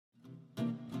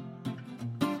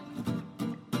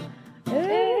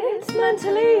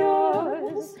Mentally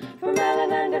Yours from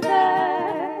Ellen and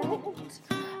Yvette.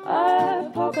 A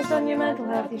podcast on your mental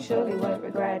health you surely won't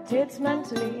regret. It's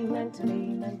mentally yours.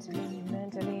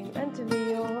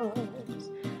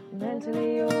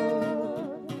 Mentally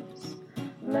yours.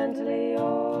 Mentally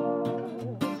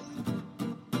yours.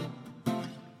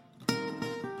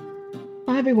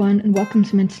 Hi everyone and welcome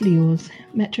to Mentally Yours,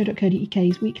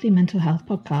 metro.co.uk's weekly mental health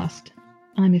podcast.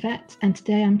 I'm Yvette and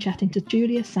today I'm chatting to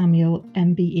Julia Samuel,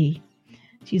 MBE.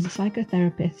 She's a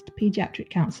psychotherapist,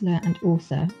 paediatric counsellor and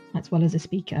author, as well as a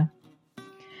speaker.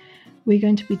 We're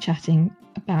going to be chatting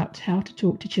about how to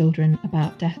talk to children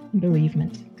about death and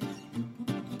bereavement.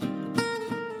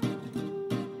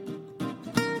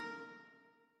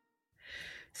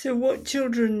 So what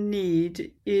children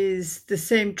need is the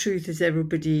same truth as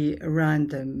everybody around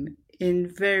them in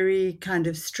very kind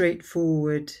of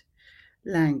straightforward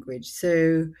language.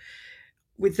 So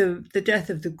with the death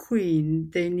of the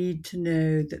Queen, they need to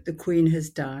know that the Queen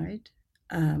has died,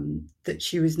 that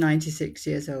she was 96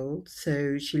 years old,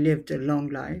 so she lived a long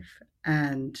life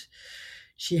and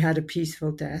she had a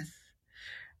peaceful death,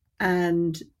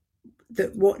 and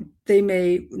that what they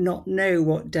may not know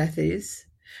what death is.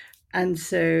 And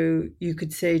so you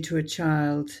could say to a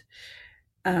child,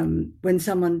 when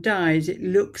someone dies, it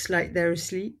looks like they're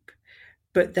asleep,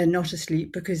 but they're not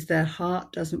asleep because their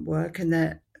heart doesn't work and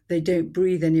they don't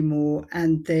breathe anymore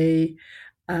and they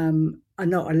are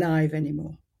not alive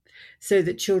anymore. So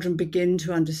that children begin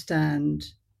to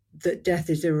understand that death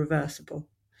is irreversible.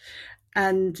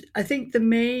 And I think the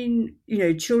main,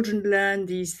 children learn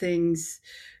these things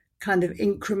kind of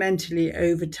incrementally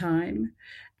over time.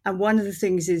 And one of the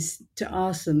things is to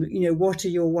ask them, what are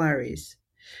your worries?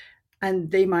 And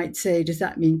they might say, does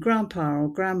that mean grandpa or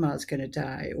grandma's going to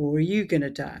die? Or are you going to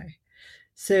die?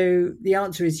 So the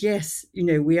answer is yes,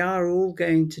 we are all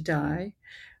going to die,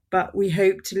 but we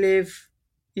hope to live,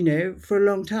 for a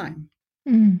long time.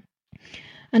 Mm.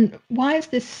 And why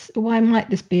might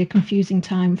this be a confusing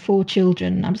time for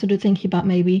children? I'm sort of thinking about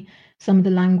maybe some of the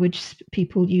language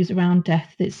people use around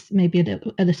death that's maybe a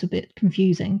little bit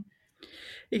confusing.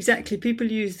 Exactly. People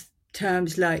use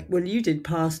terms like, well, you did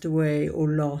passed away or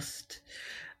lost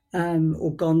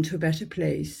or gone to a better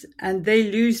place. And they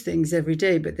lose things every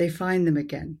day, but they find them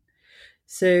again.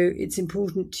 So it's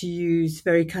important to use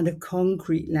very kind of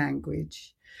concrete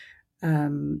language.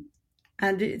 And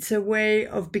it's a way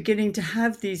of beginning to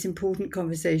have these important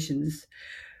conversations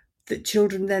that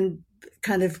children then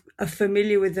kind of are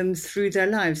familiar with them through their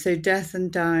lives. So death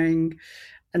and dying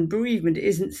and bereavement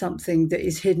isn't something that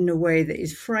is hidden away, that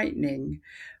is frightening,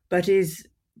 but is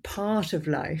part of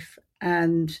life.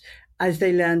 And as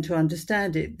they learn to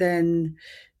understand it, then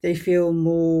they feel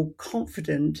more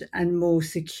confident and more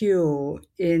secure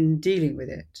in dealing with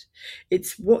it.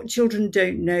 It's what children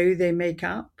don't know they make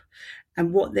up,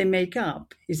 and what they make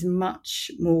up is much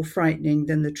more frightening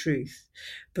than the truth,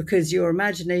 because your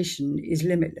imagination is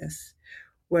limitless.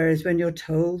 Whereas when you're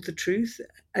told the truth,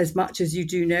 as much as you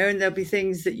do know, and there'll be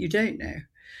things that you don't know,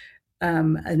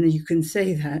 and you can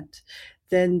say that,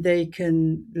 then they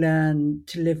can learn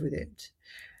to live with it.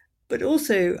 But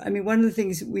also, one of the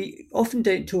things we often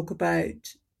don't talk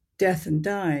about death and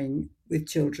dying with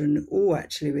children, or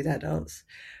actually with adults,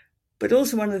 but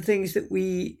also one of the things that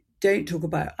we don't talk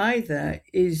about either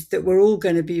is that we're all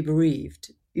going to be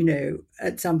bereaved.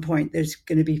 At some point, there's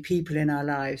going to be people in our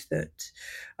lives that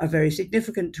are very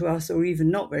significant to us or even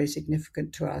not very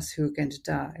significant to us who are going to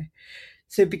die.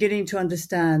 So beginning to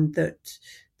understand that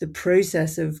the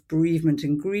process of bereavement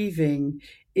and grieving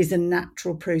is a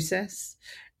natural process.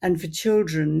 And for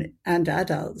children and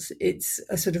adults, it's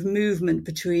a sort of movement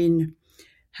between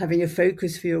having a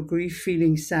focus for your grief,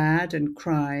 feeling sad and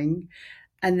crying,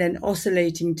 and then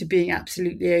oscillating to being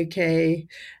absolutely okay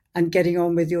and getting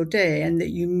on with your day, and that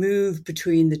you move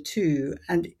between the two.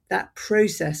 And that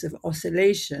process of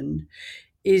oscillation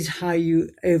is how you,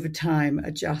 over time,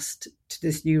 adjust to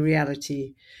this new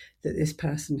reality that this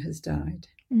person has died.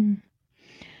 Mm.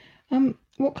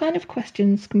 What kind of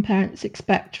questions can parents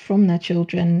expect from their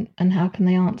children, and how can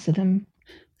they answer them?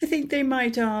 I think they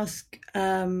might ask,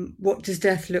 what does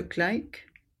death look like?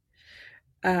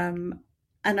 And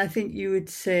I think you would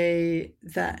say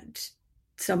that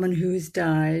someone who has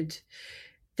died,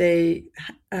 they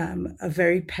are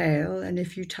very pale, and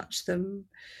if you touch them,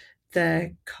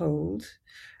 they're cold.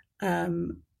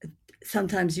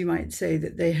 Sometimes you might say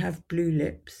that they have blue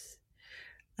lips,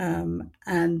 and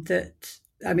that,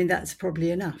 that's probably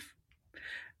enough.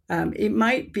 It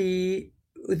might be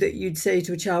that you'd say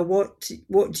to a child, what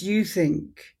do you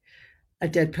think a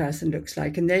dead person looks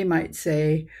like? And they might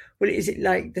say, well, is it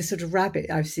like the sort of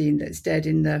rabbit I've seen that's dead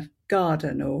in the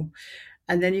garden?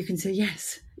 And then you can say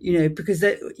yes, because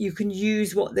you can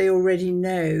use what they already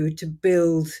know to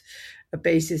build a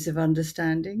basis of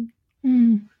understanding.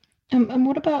 And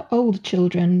what about older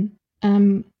children?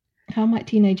 How might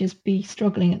teenagers be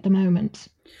struggling at the moment?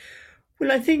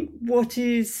 Well, I think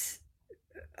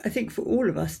for all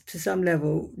of us to some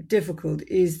level difficult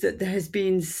is that there has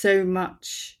been so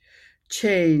much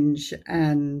change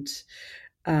and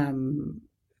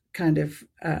kind of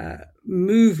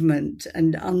movement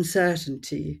and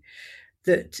uncertainty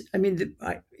that, I mean,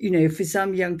 for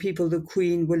some young people, the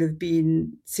Queen will have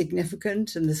been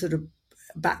significant and the sort of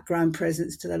background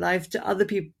presence to their life. To other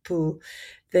people,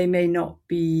 they may not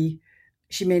be,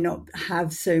 she may not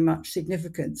have so much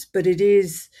significance, but it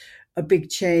is a big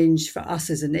change for us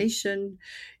as a nation.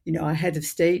 Our head of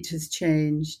state has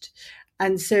changed.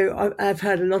 And so I've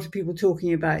heard a lot of people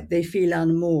talking about they feel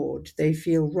unmoored, they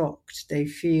feel rocked, they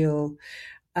feel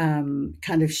kind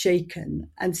of shaken.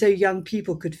 And so young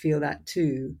people could feel that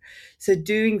too. So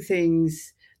doing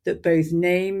things that both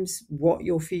names what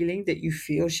you're feeling, that you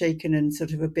feel shaken and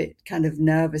sort of a bit kind of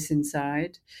nervous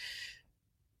inside,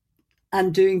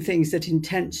 and doing things that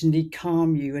intentionally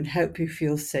calm you and help you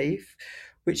feel safe,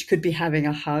 which could be having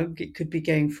a hug, it could be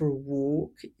going for a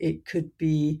walk, it could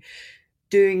be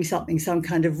doing something, some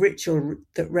kind of ritual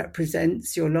that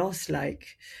represents your loss, like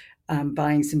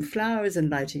buying some flowers and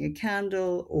lighting a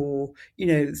candle, or,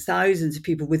 thousands of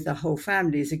people with their whole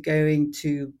families are going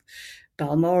to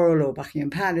Balmoral or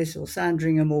Buckingham Palace or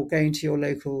Sandringham, or going to your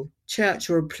local church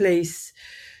or a place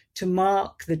to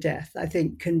mark the death, I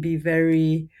think can be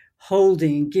very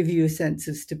holding and give you a sense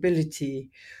of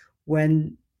stability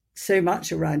when so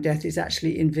much around death is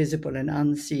actually invisible and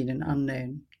unseen and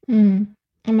unknown.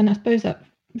 I mean, I suppose that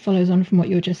follows on from what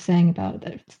you were just saying about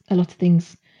that a lot of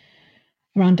things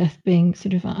around death being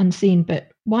sort of unseen.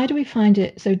 But why do we find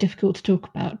it so difficult to talk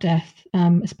about death,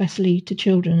 especially to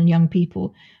children and young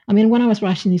people? I mean, when I was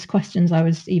writing these questions, I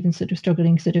was even sort of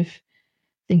struggling, sort of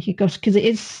thinking, gosh, because it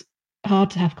is hard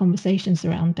to have conversations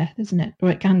around death, isn't it? Or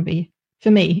it can be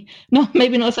for me.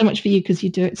 Maybe not so much for you because you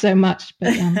do it so much,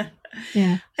 but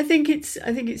yeah. I think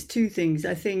it's two things.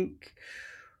 I think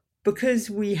because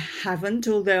we haven't,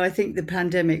 although I think the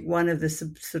pandemic, one of the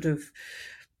sort of,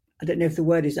 I don't know if the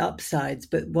word is upsides,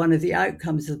 but one of the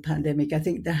outcomes of the pandemic, I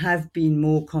think there have been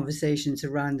more conversations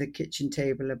around the kitchen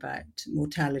table about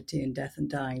mortality and death and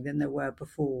dying than there were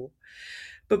before.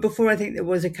 But before, I think there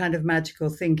was a kind of magical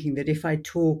thinking that if I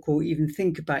talk or even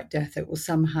think about death, it will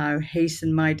somehow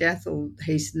hasten my death or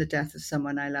hasten the death of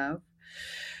someone I love.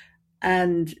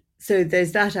 And so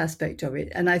there's that aspect of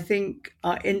it. And I think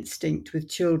our instinct with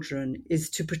children is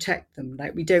to protect them.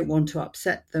 Like, we don't want to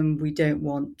upset them. We don't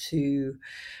want to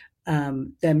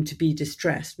them to be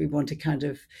distressed. We want to kind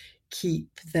of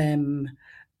keep them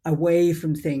away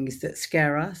from things that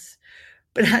scare us.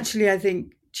 But actually, I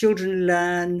think children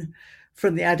learn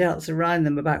from the adults around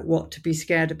them about what to be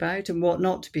scared about and what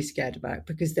not to be scared about,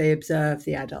 because they observe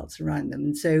the adults around them.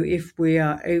 And so if we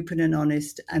are open and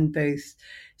honest and both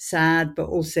sad but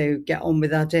also get on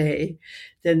with our day,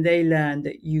 then they learn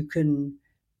that you can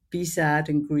be sad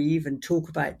and grieve and talk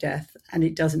about death, and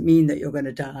it doesn't mean that you're going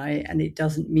to die, and it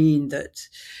doesn't mean that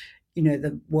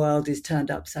the world is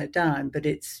turned upside down, but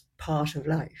it's part of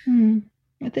life.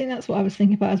 I think that's what I was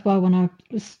thinking about as well when I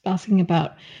was asking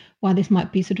about why this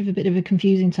might be sort of a bit of a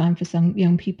confusing time for some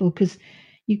young people, because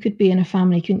you could be in a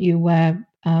family, couldn't you, where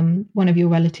one of your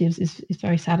relatives is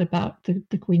very sad about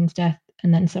the Queen's death,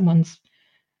 and then someone's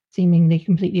seemingly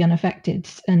completely unaffected,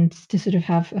 and to sort of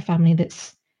have a family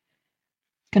that's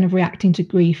kind of reacting to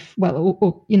grief, well,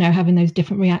 or having those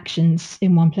different reactions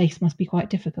in one place must be quite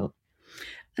difficult.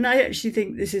 And I actually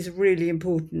think this is a really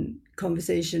important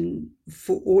conversation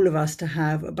for all of us to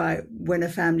have about when a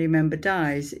family member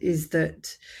dies, is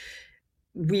that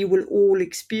we will all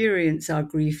experience our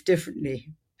grief differently.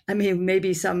 I mean,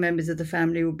 maybe some members of the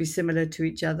family will be similar to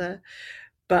each other,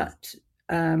 but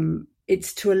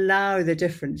it's to allow the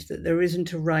difference, that there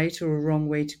isn't a right or a wrong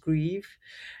way to grieve.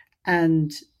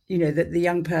 And, that the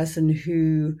young person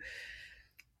who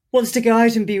wants to go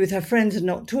out and be with her friends and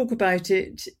not talk about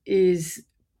it is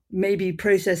maybe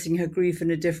processing her grief in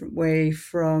a different way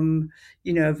from,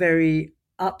 a very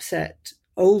upset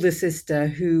older sister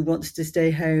who wants to stay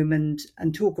home and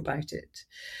talk about it.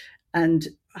 And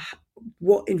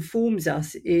what informs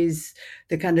us is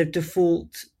the kind of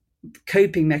default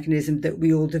coping mechanism that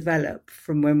we all develop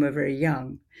from when we're very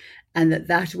young, and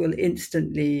that will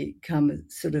instantly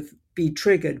sort of be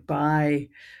triggered by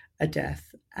a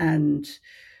death. And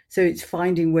so it's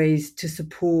finding ways to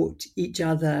support each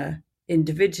other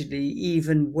individually,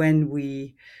 even when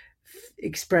we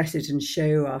express it and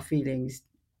show our feelings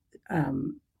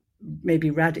maybe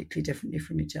radically differently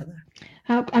from each other.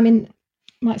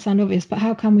 Might sound obvious, but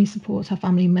how can we support our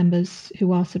family members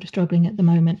who are sort of struggling at the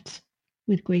moment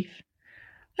with grief?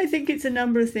 I think it's a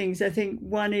number of things. I think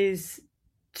one is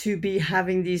to be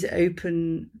having these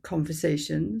open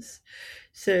conversations.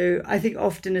 So I think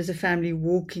often as a family,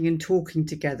 walking and talking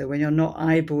together when you're not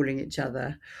eyeballing each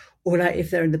other, or like if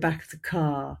they're in the back of the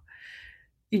car,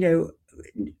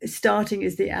 starting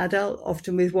as the adult,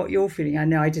 often with what you're feeling. I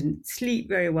know I didn't sleep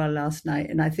very well last night,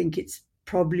 and I think it's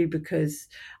probably because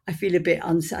I feel a bit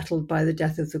unsettled by the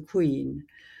death of the Queen,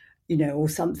 or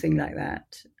something like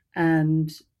that. And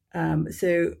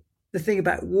so the thing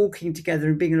about walking together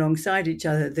and being alongside each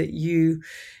other, that you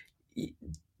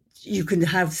can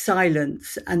have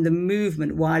silence, and the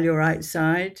movement while you're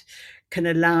outside can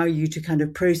allow you to kind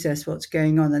of process what's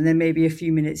going on. And then maybe a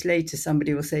few minutes later,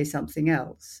 somebody will say something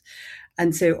else.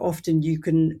 And so often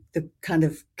the kind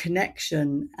of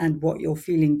connection and what you're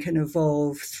feeling can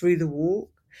evolve through the walk.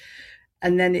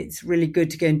 And then it's really good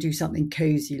to go and do something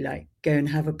cozy, like go and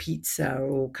have a pizza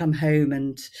or come home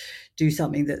and do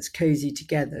something that's cozy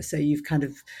together. So you've kind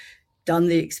of done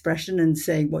the expression and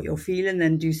saying what you're feeling,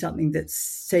 then do something that's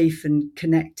safe and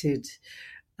connected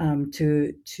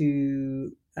to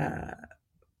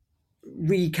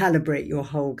recalibrate your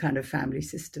whole kind of family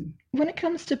system. When it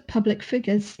comes to public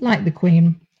figures like the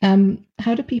Queen,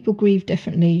 how do people grieve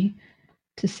differently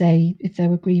to say if they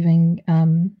were grieving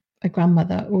a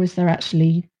grandmother, or is there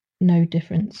actually no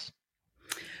difference?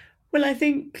 Well, I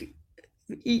think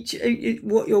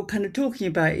what you're kind of talking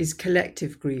about is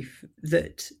collective grief,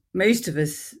 that most of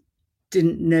us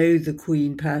didn't know the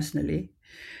Queen personally,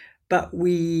 but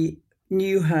we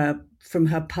knew her from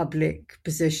her public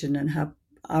position and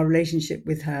our relationship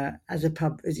with her as as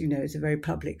a very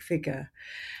public figure.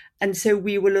 And so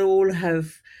we will all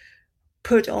have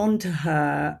put onto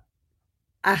her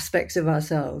aspects of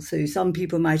ourselves. So some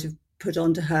people might have put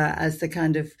onto her as the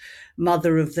kind of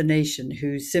mother of the nation,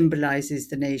 who symbolizes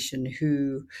the nation,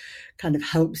 who kind of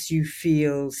helps you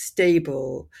feel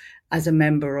stable as a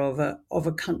member of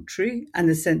a country and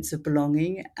a sense of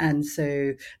belonging. And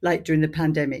so, like during the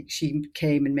pandemic, she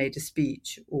came and made a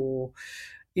speech, or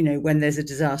when there's a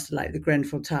disaster like the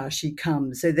Grenfell Tower, she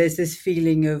comes. So there's this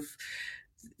feeling of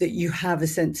that you have a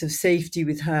sense of safety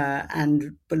with her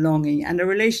and belonging and a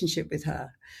relationship with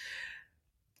her.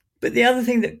 But the other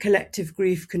thing that collective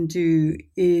grief can do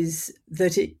is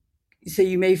that so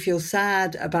you may feel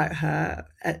sad about her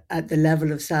at the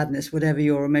level of sadness, whatever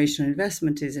your emotional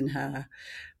investment is in her,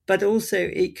 but also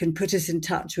it can put us in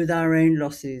touch with our own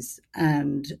losses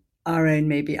and our own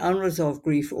maybe unresolved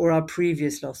grief or our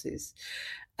previous losses.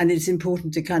 And it's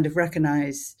important to kind of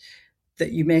recognize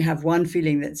that you may have one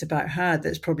feeling that's about her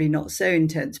that's probably not so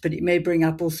intense, but it may bring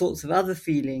up all sorts of other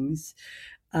feelings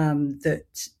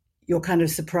that you're kind of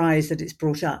surprised that it's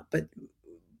brought up.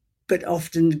 But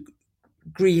often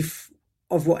grief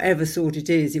of whatever sort it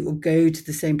is, it will go to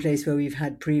the same place where we've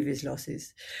had previous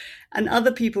losses. And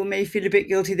other people may feel a bit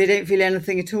guilty. They don't feel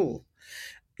anything at all.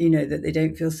 That they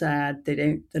don't feel sad.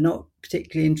 They're not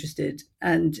particularly interested.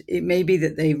 And it may be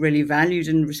that they really valued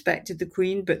and respected the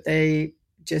Queen, but they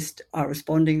just are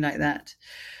responding like that.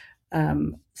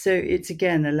 So it's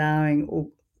again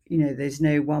allowing, there's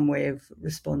no one way of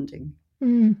responding.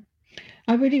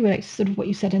 I really like sort of what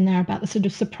you said in there about the sort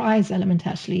of surprise element,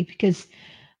 actually, because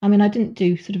I didn't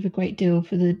do sort of a great deal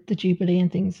for the Jubilee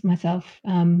and things myself.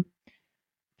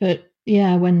 But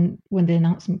yeah, when the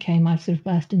announcement came, I sort of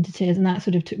burst into tears, and that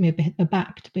sort of took me a bit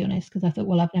aback, to be honest, because I thought,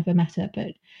 well, I've never met her,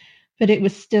 but it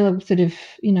was still sort of,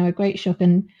 a great shock.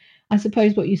 And I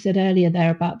suppose what you said earlier there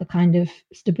about the kind of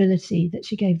stability that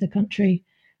she gave the country,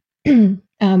 because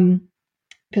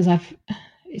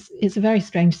it's a very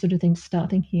strange sort of thing to start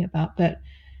thinking about, but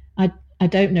I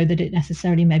don't know that it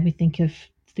necessarily made me think of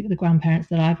the grandparents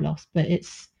that I've lost, but it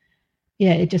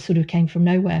just sort of came from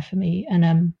nowhere for me.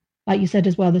 And like you said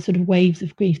as well, the sort of waves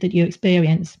of grief that you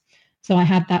experience. So I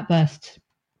had that burst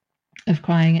of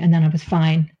crying, and then I was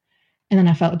fine, and then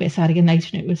I felt a bit sad again later,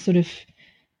 and it was sort of,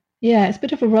 it's a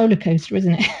bit of a roller coaster,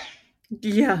 isn't it?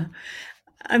 Yeah.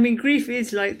 Grief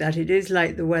is like that. It is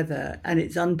like the weather, and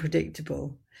it's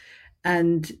unpredictable.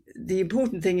 And the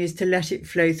important thing is to let it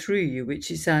flow through you,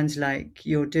 which it sounds like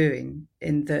you're doing,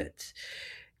 in that,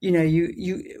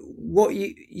 what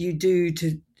you do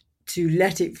to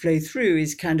let it flow through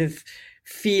is kind of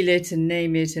feel it and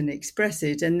name it and express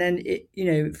it. And then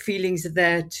feelings are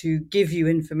there to give you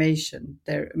information.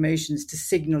 They're emotions to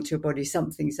signal to your body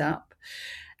something's up.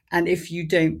 And if you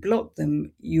don't block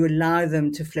them, you allow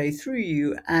them to flow through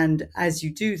you. And as you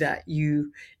do that,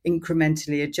 you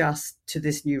incrementally adjust to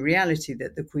this new reality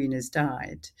that the Queen has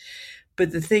died.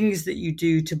 But the things that you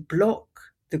do to block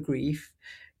the grief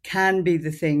can be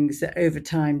the things that over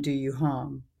time do you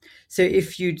harm. So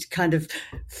if you'd kind of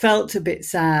felt a bit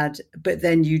sad, but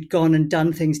then you'd gone and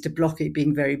done things to block it,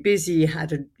 being very busy,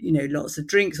 had lots of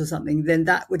drinks or something, then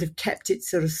that would have kept it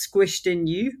sort of squished in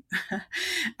you,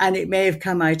 and it may have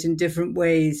come out in different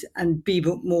ways and be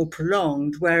more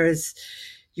prolonged. Whereas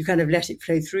you kind of let it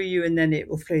flow through you, and then it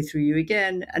will flow through you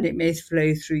again, and it may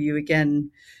flow through you again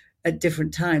at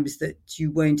different times that you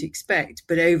won't expect.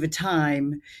 But over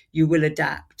time, you will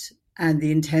adapt, and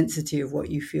the intensity of what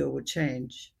you feel will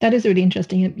change. That is really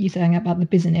interesting, you saying about the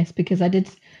busyness, because I did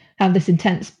have this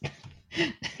intense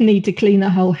need to clean the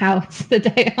whole house the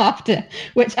day after,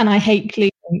 and I hate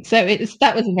cleaning. So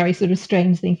that was a very sort of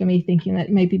strange thing for me, thinking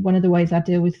that maybe one of the ways I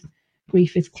deal with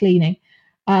grief is cleaning.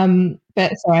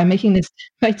 But sorry, I'm making this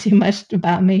way too much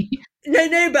about me.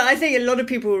 No, but I think a lot of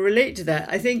people will relate to that.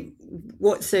 I think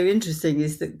what's so interesting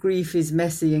is that grief is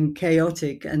messy and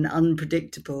chaotic and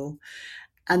unpredictable.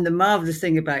 And the marvelous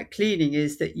thing about cleaning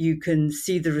is that you can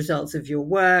see the results of your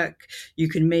work, you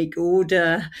can make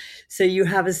order. So you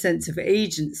have a sense of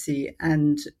agency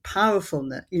and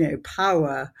powerfulness,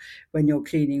 power when you're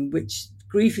cleaning, which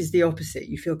grief is the opposite.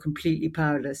 You feel completely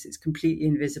powerless. It's completely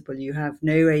invisible. You have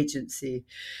no agency.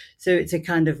 So it's a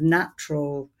kind of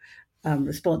natural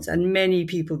response, and many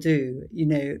people do.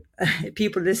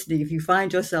 People listening, if you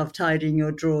find yourself tidying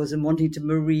your drawers and wanting to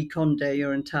Marie Kondo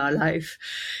your entire life,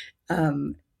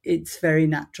 it's very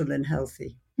natural and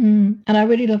healthy. And I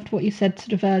really loved what you said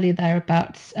sort of earlier there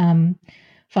about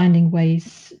finding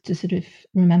ways to sort of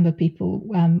remember people,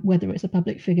 whether it's a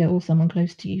public figure or someone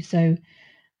close to you. So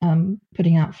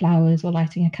putting out flowers or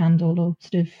lighting a candle or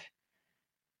sort of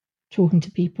talking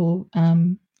to people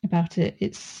about it.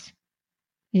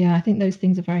 I think those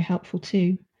things are very helpful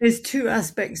too. There's two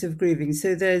aspects of grieving.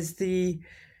 So there's the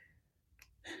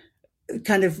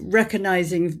kind of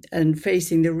recognizing and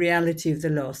facing the reality of the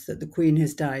loss, that the Queen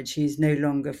has died. She's no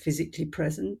longer physically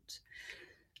present,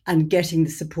 and getting the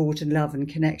support and love and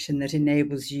connection that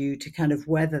enables you to kind of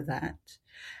weather that.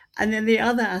 And then the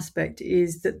other aspect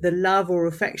is that the love or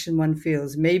affection one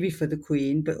feels, maybe for the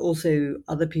Queen, but also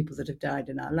other people that have died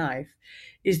in our life,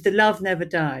 is the love never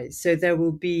dies. So there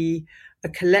will be a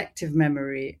collective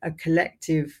memory, a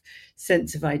collective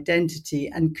sense of identity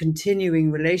and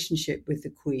continuing relationship with the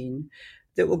Queen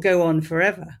that will go on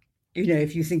forever.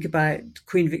 If you think about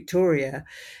Queen Victoria,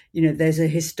 there's a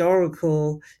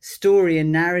historical story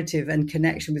and narrative and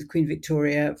connection with Queen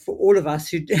Victoria for all of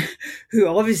us who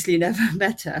obviously never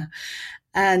met her.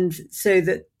 And so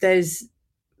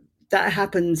that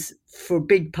happens for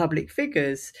big public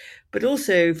figures, but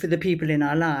also for the people in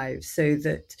our lives, so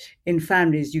that in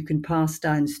families you can pass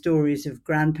down stories of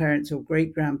grandparents or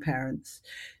great-grandparents.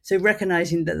 So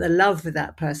recognizing that the love for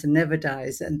that person never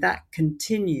dies, and that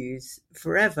continues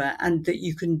forever, and that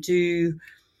you can do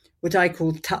what I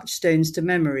call touchstones to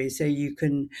memory. So you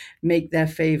can make their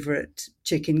favorite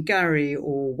chicken curry,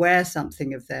 or wear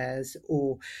something of theirs,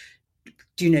 or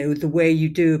the way you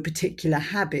do a particular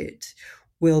habit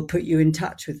will put you in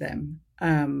touch with them.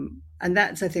 And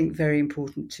that's, I think, very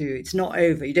important too. It's not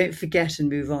over. You don't forget and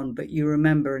move on, but you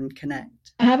remember and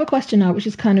connect. I have a question now, which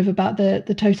is kind of about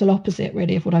the total opposite,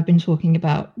 really, of what I've been talking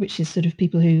about, which is sort of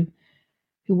people who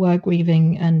were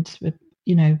grieving and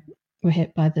were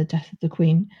hit by the death of the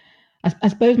Queen. I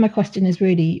suppose my question is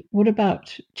really, what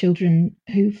about children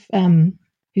who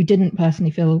didn't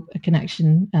personally feel a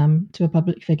connection to a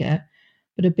public figure,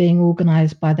 but are being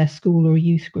organised by their school or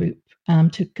youth group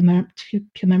to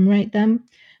commemorate them?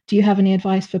 Do you have any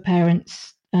advice for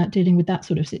parents dealing with that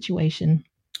sort of situation?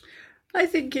 I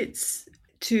think it's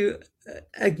to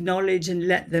acknowledge and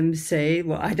let them say,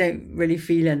 well, I don't really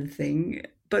feel anything,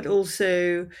 but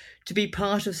also to be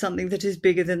part of something that is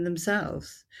bigger than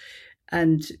themselves,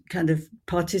 and kind of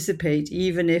participate,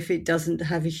 even if it doesn't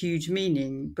have a huge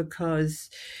meaning, because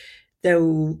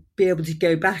they'll be able to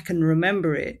go back and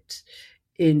remember it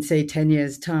in, say, 10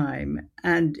 years' time.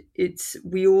 And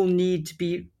we all need to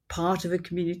be part of a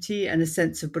community and a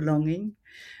sense of belonging.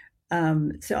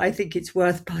 So I think it's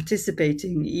worth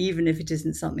participating, even if it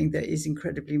isn't something that is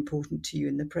incredibly important to you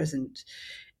in the present.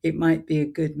 It might be a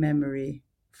good memory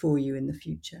for you in the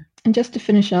future. And just to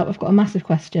finish up, I've got a massive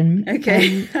question.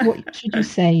 Okay. What should you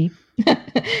say?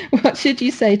 What should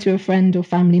you say to a friend or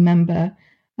family member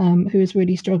who is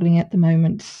really struggling at the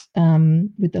moment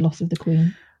with the loss of the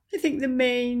Queen? I think the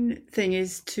main thing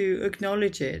is to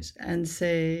acknowledge it and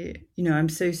say, I'm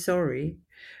so sorry.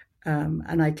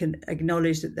 and I can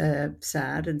acknowledge that they're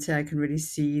sad and say, I can really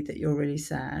see that you're really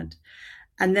sad.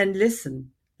 And then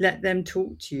listen, let them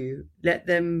talk to you, let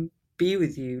them be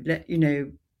with you,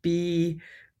 be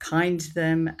kind to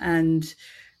them and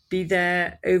be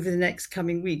there over the next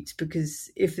coming weeks, because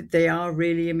if they are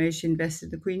really emotionally invested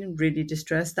in the Queen and really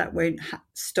distressed, that won't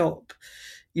stop.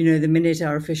 The minute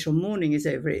our official mourning is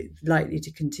over, it's likely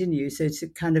to continue. So to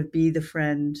kind of be the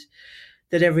friend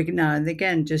that every now and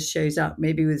again just shows up,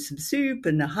 maybe with some soup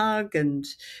and a hug and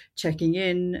checking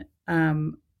in.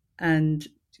 And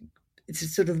it's a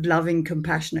sort of loving,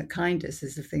 compassionate kindness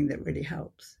is the thing that really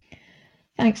helps.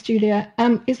 Thanks, Julia.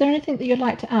 Is there anything that you'd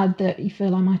like to add that you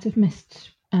feel I might have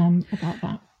missed about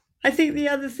that? I think the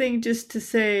other thing just to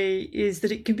say is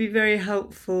that it can be very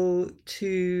helpful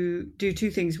to do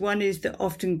two things. One is that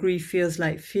often grief feels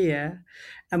like fear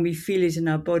and we feel it in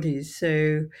our bodies.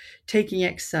 So taking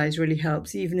exercise really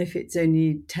helps, even if it's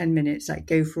only 10 minutes, like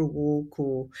go for a walk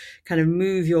or kind of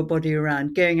move your body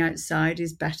around. Going outside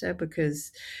is better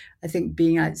because I think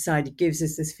being outside gives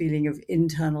us this feeling of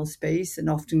internal space, and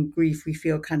often grief, we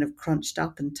feel kind of crunched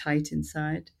up and tight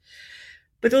inside.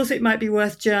 But also it might be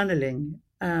worth journaling.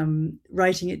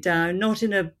 Writing it down, not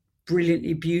in a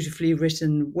brilliantly, beautifully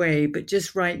written way, but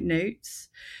just write notes,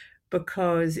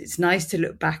 because it's nice to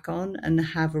look back on and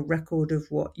have a record of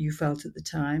what you felt at the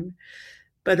time.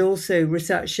 But also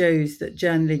research shows that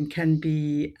journaling can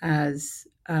be as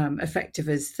effective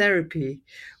as therapy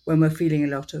when we're feeling a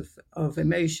lot of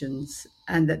emotions,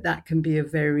 and that can be a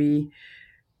very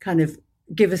kind of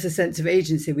give us a sense of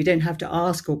agency. We don't have to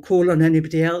ask or call on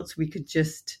anybody else. We could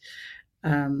just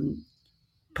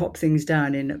pop things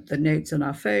down in the notes on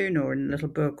our phone or in a little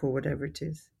book or whatever it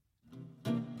is.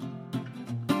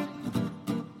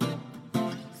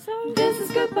 So this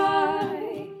is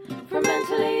goodbye from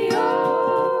Mentally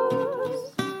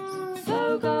Yours.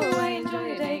 So go away, enjoy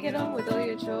your day, get on with all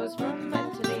your chores from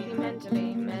Mentally yours.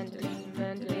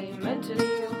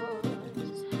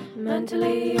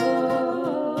 Mentally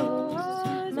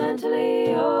yours.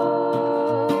 Mentally yours.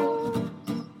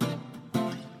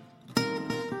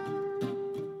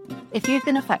 If you've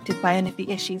been affected by any of the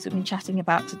issues we've been chatting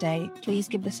about today, please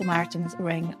give the Samaritans a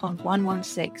ring on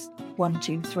 116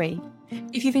 123.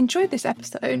 If you've enjoyed this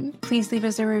episode, please leave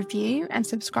us a review and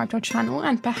subscribe to our channel,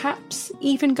 and perhaps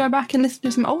even go back and listen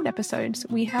to some old episodes.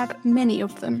 We have many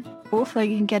of them. Also,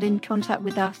 you can get in contact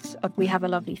with us. We have a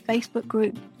lovely Facebook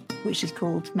group, which is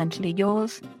called Mentally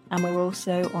Yours, and we're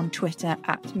also on Twitter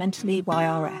at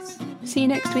MentallyYRS. See you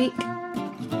next week.